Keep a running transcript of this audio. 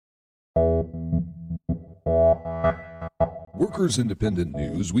Workers Independent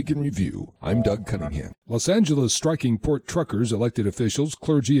News Week in Review. I'm Doug Cunningham. Los Angeles striking port truckers, elected officials,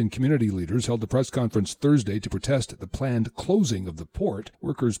 clergy, and community leaders held a press conference Thursday to protest the planned closing of the port.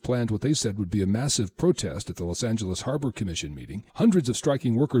 Workers planned what they said would be a massive protest at the Los Angeles Harbor Commission meeting. Hundreds of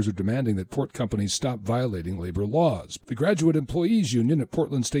striking workers are demanding that port companies stop violating labor laws. The Graduate Employees Union at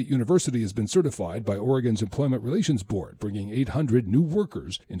Portland State University has been certified by Oregon's Employment Relations Board, bringing 800 new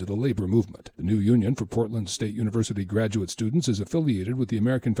workers into the labor movement. The new union for Portland State University graduate students is affiliated with the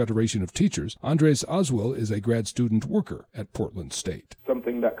American Federation of Teachers. Andres Oswell is a grad student worker at Portland State.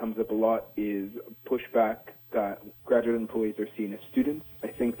 Something that comes up a lot is pushback that graduate employees are seen as students. I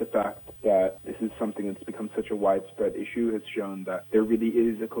think the fact that this is something that's become such a widespread issue has shown that there really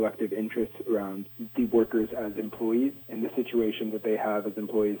is a collective interest around the workers as employees and the situation that they have as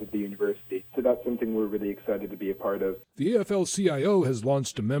employees at the university. So that's something we're really excited to be a part of. The AFL-CIO has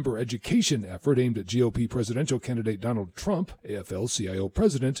launched a member education effort aimed at GOP presidential candidate Donald Trump. AFL-CIO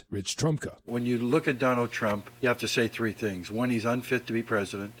President Rich Trumka. When you look at Donald Trump, you have to say three things. One, he's unfit to be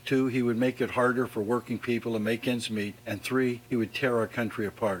president. Two, he would make it harder for working people to make ends meet. And three, he would tear our country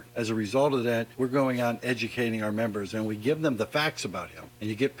apart. As a result of that, we're going on educating our members, and we give them the facts about him. And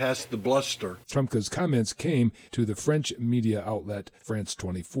you get past the bluster. Trumka's comments came to the French media outlet France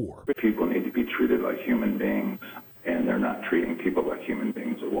 24. People need to be treated like human beings, and they're not treating people like human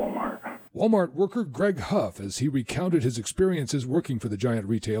beings at Walmart. Walmart worker Greg Huff, as he recounted his experiences working for the giant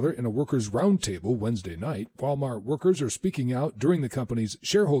retailer in a workers' roundtable Wednesday night. Walmart workers are speaking out during the company's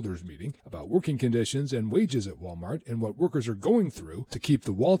shareholders meeting about working conditions and wages at Walmart and what workers are going through to keep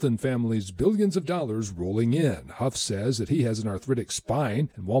the Walton family's billions of dollars rolling in. Huff says that he has an arthritic spine,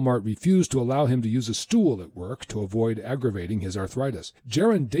 and Walmart refused to allow him to use a stool at work to avoid aggravating his arthritis.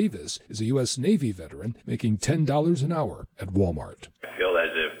 Jaron Davis is a U.S. Navy veteran making $10 an hour at Walmart. I feel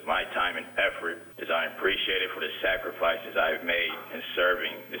as if my time and effort is unappreciated for the sacrifices I've made in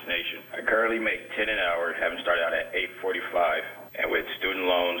serving this nation. I currently make $10 an hour, having started out at $8.45. And with student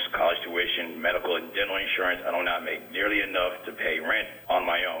loans, college tuition, medical and dental insurance, I do not make nearly enough to pay rent on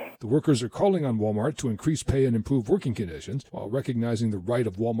my own. The workers are calling on Walmart to increase pay and improve working conditions while recognizing the right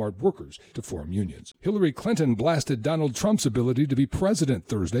of Walmart workers to form unions. Hillary Clinton blasted Donald Trump's ability to be president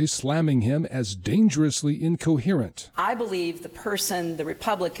Thursday, slamming him as dangerously incoherent. I believe the person the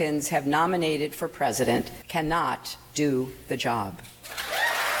Republicans have nominated for president cannot do the job.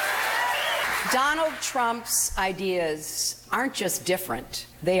 Donald Trump's ideas aren't just different,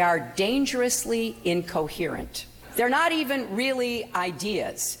 they are dangerously incoherent. They're not even really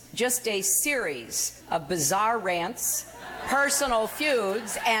ideas, just a series of bizarre rants, personal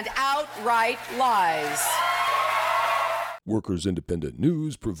feuds, and outright lies. Workers Independent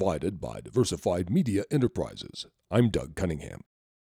News provided by Diversified Media Enterprises. I'm Doug Cunningham.